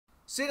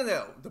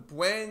Citadel, the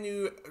brand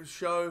new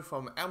show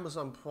from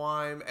Amazon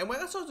Prime, and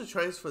when I saw the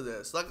trailers for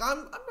this, like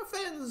I'm a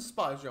fan of the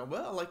spy genre.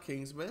 I like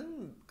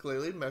Kingsman,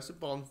 clearly a massive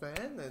Bond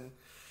fan, and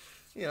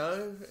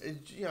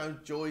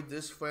enjoyed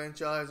this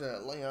franchise.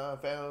 And I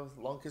found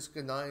Long Kiss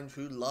Goodnight and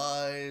True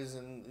Lies,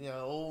 and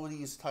all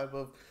these type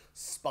of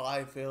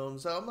spy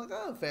films. So I'm like,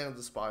 I'm a fan of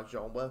the spy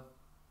genre.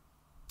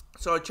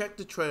 So I checked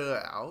the trailer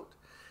out,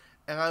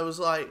 and I was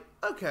like,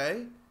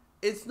 okay.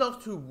 It's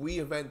not to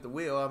reinvent the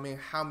wheel. I mean,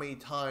 how many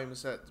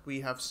times that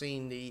we have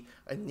seen the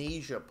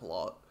amnesia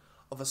plot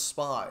of a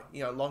spy,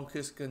 Long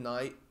Kiss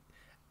Goodnight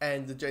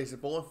and the Jason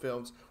Bourne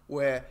films,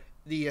 where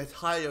the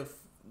entire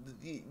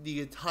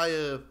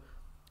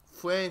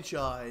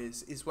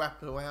franchise is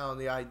wrapped around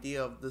the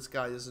idea of this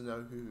guy doesn't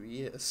know who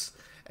he is,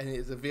 and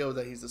it's revealed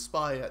that he's a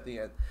spy at the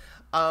end.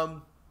 I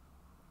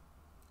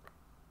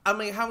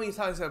mean, how many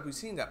times have we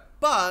seen that?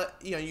 But,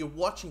 you're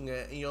watching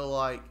it and you're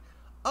like,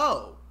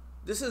 oh,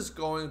 this is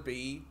going to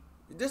be,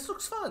 this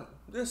looks fun.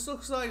 This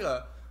looks like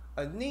a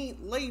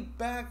neat, laid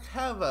back,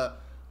 have a,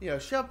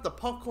 shove the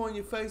popcorn in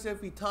your face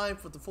every time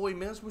for the 40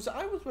 minutes, which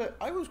I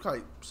was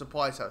quite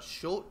surprised how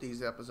short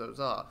these episodes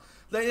are.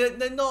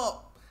 They're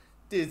not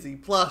Disney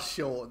Plus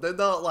short. They're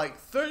not like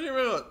 30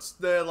 minutes.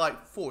 They're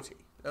like 40.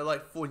 They're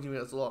like 40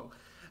 minutes long.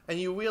 And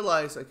you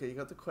realize, okay, you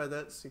got the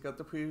credits, you got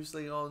the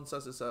previously on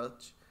such and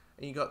such,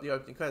 and you got the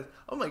opening credits.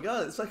 Oh my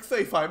god, it's like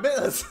 35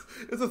 minutes.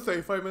 It's a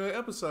 35-minute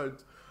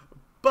episode.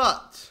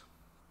 But,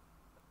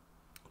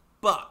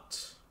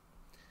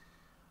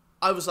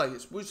 I was like,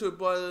 it's Russo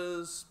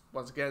Brothers,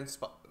 once again,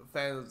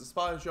 fan of the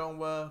spy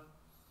genre,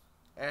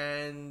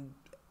 and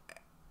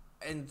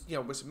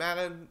what's the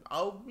matter?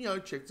 I'll,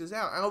 check this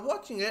out. And I'm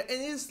watching it,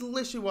 and it's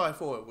literally what I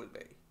thought it would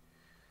be.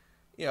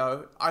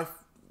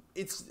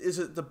 Is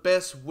it the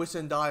best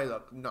written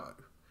dialogue? No.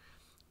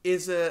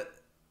 Is it,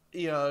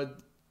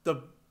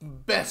 the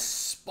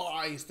best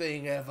spy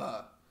thing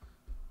ever?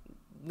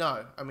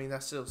 No, I mean,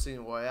 that's still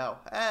Casino Royale.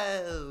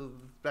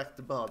 Back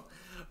to Bond.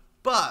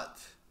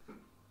 But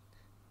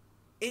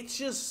it's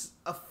just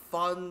a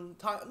fun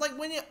time. Like,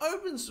 when it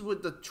opens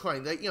with the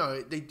train, they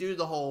do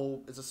the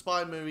whole, it's a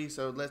spy movie,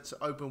 so let's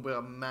open with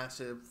a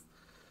massive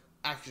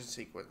action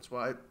sequence,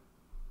 right?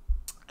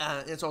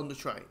 And it's on the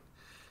train.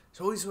 It's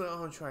always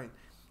on the train.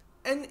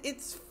 And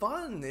it's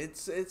fun.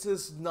 It's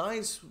this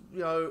nice,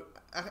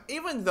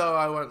 even though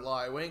I won't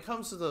lie, when it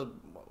comes to the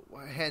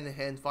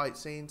hand-to-hand fight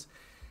scenes,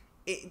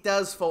 it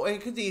does fall, and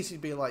it could easily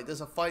be like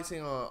there's a fight scene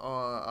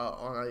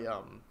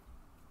on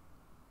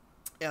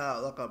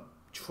a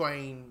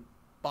train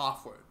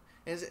bathroom.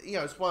 And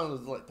it's one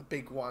of the, like the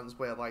big ones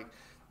where like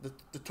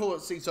the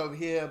toilet seat's over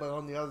here, but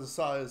on the other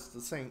side is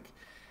the sink.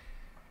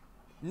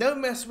 No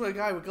mess with a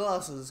guy with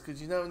glasses,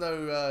 because you never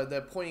know their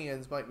pointy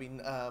ends might be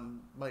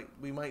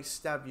we might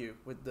stab you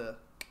with the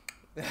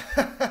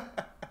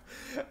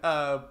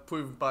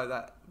proven by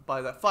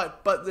that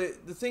fight. But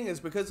the thing is,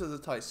 because of the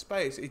tight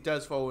space, it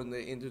does fall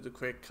into the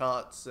quick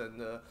cuts,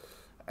 and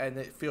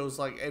it feels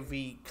like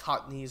every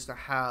cut needs to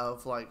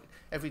have, like,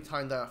 every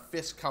time that a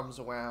fist comes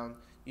around,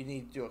 you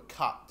need to do a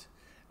cut,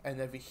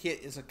 and every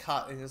hit is a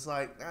cut, and it's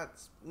like,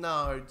 that's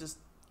no, just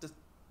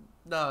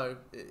no.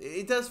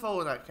 It does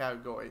fall in that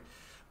category.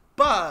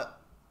 But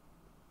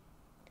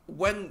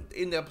when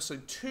in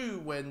episode 2,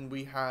 when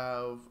we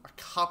have a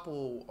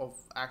couple of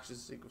action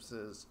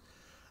sequences,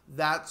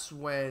 that's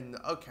when,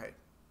 okay,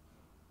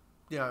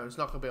 it's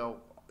not going to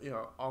be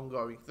a,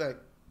 ongoing thing.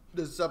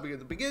 There's something at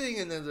the beginning,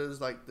 and then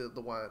there's, like, the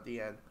one at the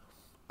end,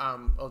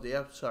 of the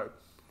episode.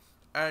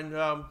 And,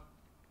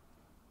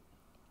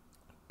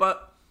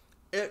 but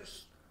I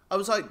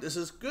was like, this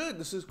is good,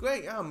 this is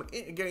great, I'm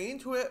getting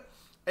into it.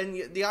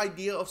 And the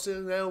idea of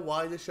Citadel,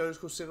 why the show is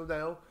called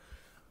Citadel,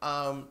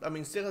 I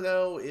mean,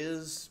 Citadel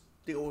is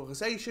the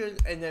organization,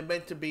 and they're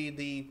meant to be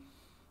the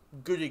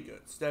goody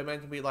goods. They're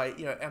meant to be like,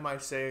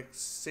 MI6,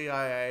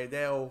 CIA,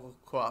 they're all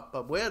corrupt,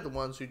 but we're the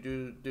ones who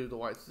do the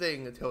right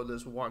thing until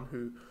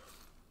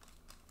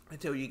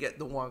you get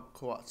the one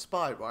corrupt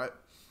spy, right?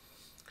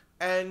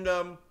 And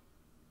I'm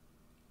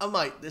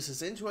like, this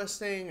is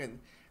interesting,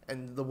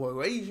 and the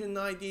Eurasian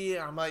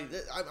idea, I'm like,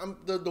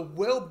 the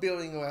world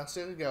building around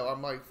Citadel,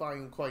 I'm like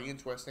finding quite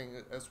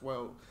interesting as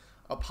well.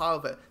 A part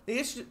of it. The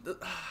issue,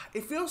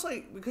 it feels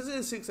like, because it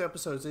is 6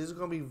 episodes, this is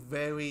going to be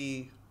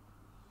very,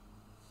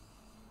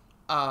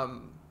 I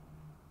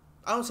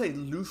don't say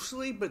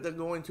loosely, but they're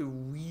going to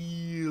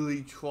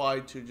really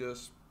try to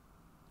just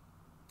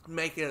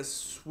make it as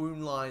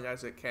swoon-line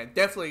as it can.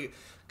 Definitely,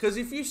 because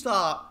if you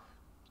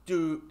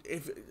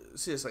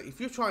if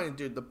you're trying to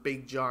do the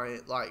big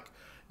giant, like,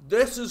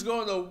 this is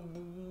going to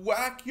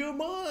whack your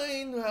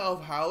mind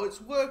of how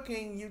it's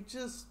working,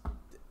 guys,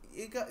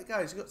 you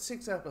got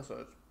 6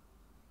 episodes.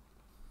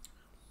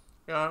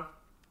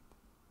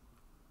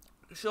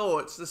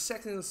 Sure, it's the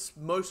second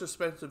most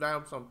expensive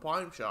Amazon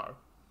Prime show,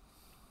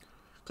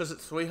 because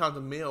it's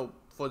 $300 million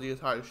for the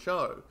entire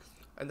show,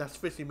 and that's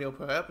 $50 million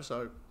per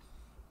episode.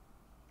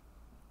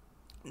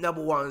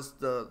 Number one is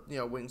the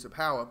Wings of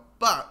Power,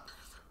 but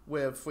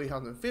with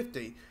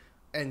 350,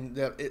 and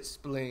it's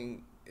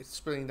splitting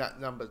that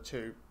number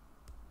to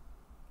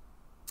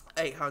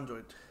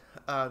 800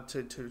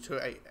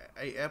 to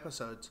eight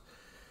episodes.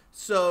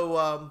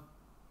 So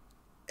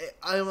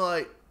I'm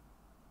like,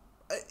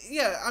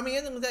 yeah. I mean,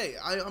 at the end of the day,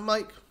 I'm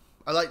like,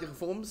 I like the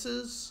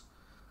performances.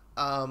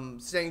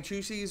 Staying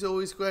Juicy is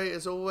always great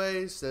as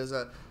always. There's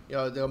a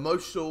the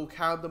emotional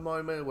character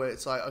moment where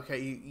it's like,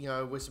 okay,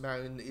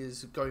 Wisman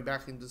is going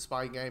back into the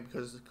spy game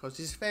because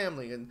his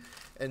family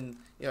and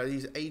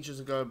these agents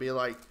are going to be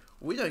like,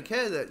 we don't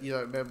care that you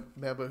don't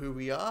remember who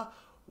we are.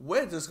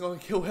 We're just going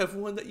to kill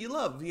everyone that you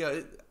love.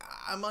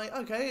 I'm like,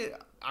 okay,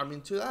 I'm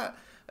into that.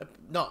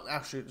 Not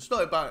actually the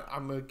story, but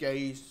I'm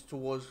engaged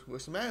towards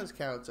Wisman's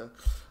character.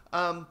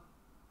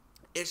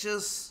 It's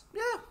just,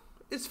 yeah,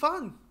 it's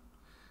fun.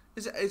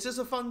 It's just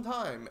a fun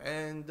time,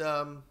 and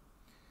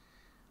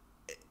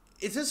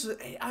it's just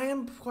it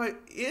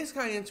is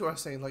kind of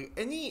interesting. Like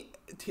any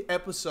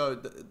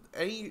episode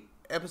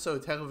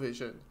of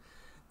television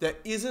that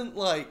isn't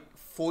like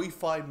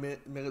 45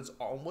 minutes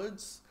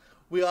onwards,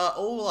 we are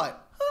all like,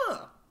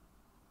 huh,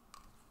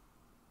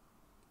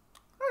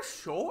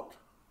 that's short.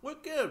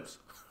 What gives?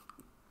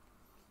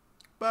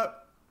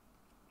 But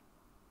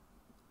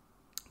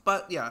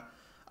yeah.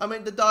 I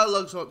mean, the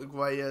dialogue's not the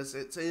greatest.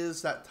 It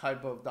is that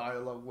type of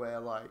dialogue where,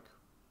 like,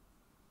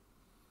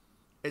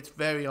 it's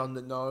very on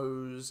the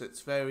nose. It's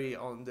very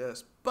on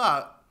this.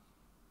 But,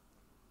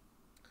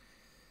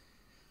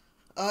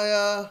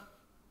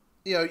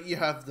 you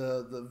have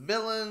the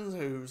villain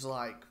who's,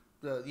 like,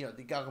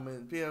 the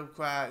government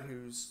bureaucrat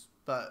is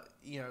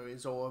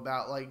all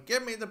about, like,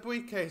 give me the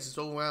briefcase. It's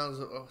all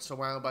around,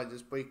 surrounded by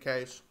this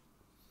briefcase.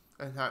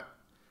 And that,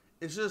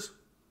 it's just,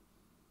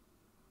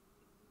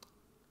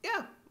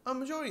 yeah. I'm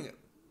enjoying it.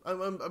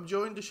 I'm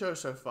enjoying the show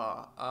so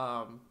far.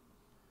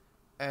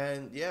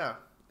 And yeah,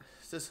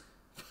 it's just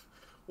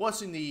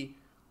watching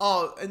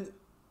and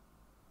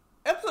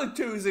episode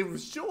 2 is even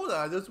shorter.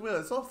 I just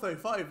realized it's not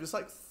 35. It's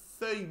like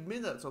 30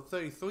 minutes or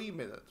 33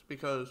 minutes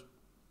because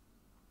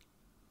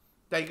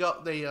they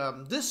got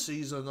the this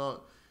season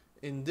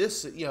in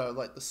this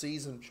like the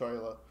season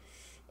trailer.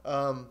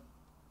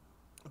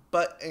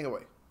 But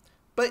anyway,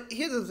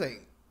 here's the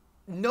thing: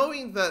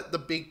 knowing that the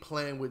big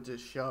plan with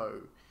this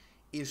show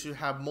is to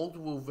have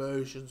multiple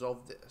versions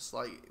of this.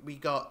 Like, we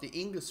got the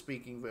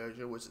English-speaking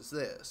version, which is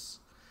this.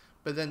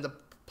 But then the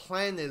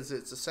plan is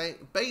it's the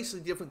same,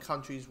 basically different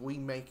countries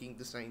remaking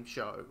the same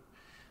show.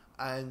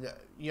 And,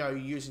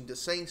 using the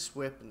same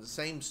script and the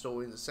same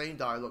story and the same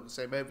dialogue, the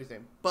same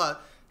everything,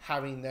 but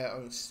having their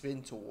own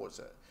spin towards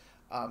it.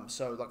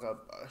 So, like a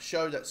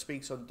show that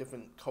speaks on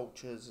different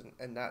cultures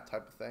and that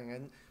type of thing.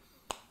 And,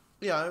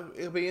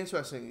 it'll be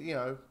interesting,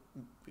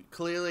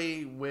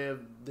 Clearly,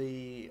 with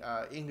the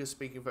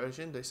English-speaking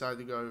version, they decided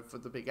to go for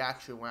the big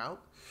action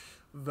route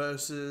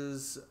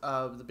versus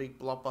the big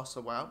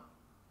blockbuster route.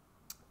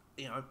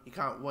 You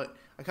can't wait.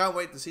 I can't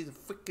wait to see the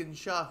freaking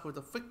shark with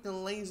the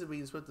freaking laser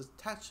beams with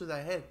attached to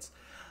their heads.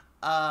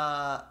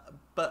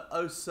 But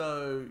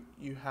also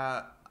you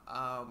have,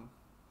 but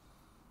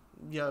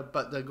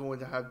they're going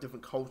to have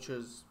different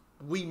cultures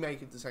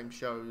remake it the same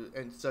show,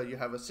 and so you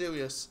have a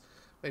serious.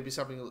 Maybe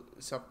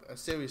a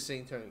serious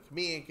scene turning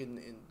comedic,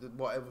 and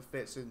whatever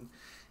fits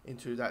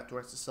into that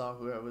director style,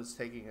 whoever's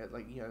taking it.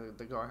 Like,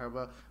 they're going to have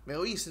a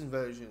Middle Eastern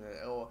version,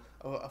 or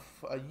a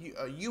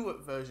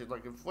Europe version,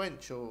 like in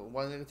French, or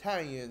one in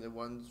Italian, and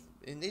one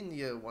in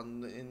India,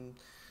 one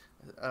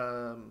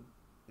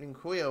in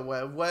Korea,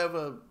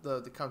 wherever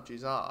the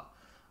countries are.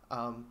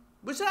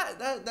 Which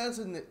that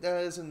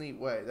is a neat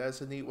way.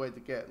 That's a neat way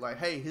to get, like,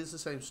 hey, here's the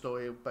same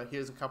story, but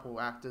here's a couple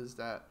of actors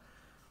that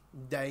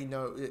they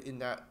know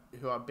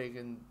who are big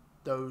in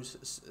those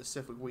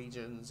specific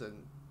regions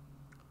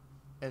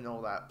and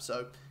all that.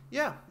 So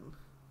yeah,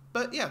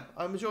 but yeah,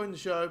 I'm enjoying the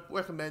show.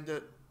 Recommend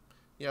it.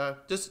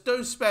 Just don't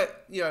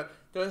expect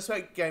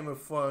Game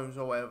of Thrones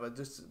or whatever.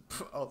 Just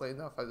oddly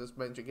enough, I just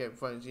mentioned Game of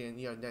Thrones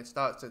and Ned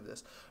Stark's in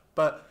this,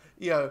 but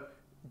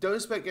don't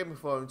expect Game of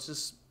Thrones.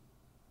 Just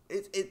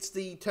it's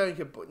the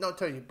not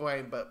turning your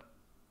brain, but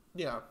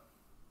a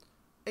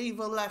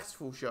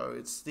relaxful show.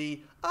 It's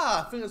the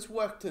I think it's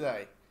work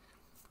today.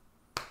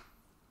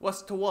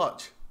 What's to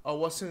watch? Oh,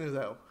 what's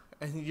Citadel?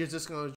 And you're just gonna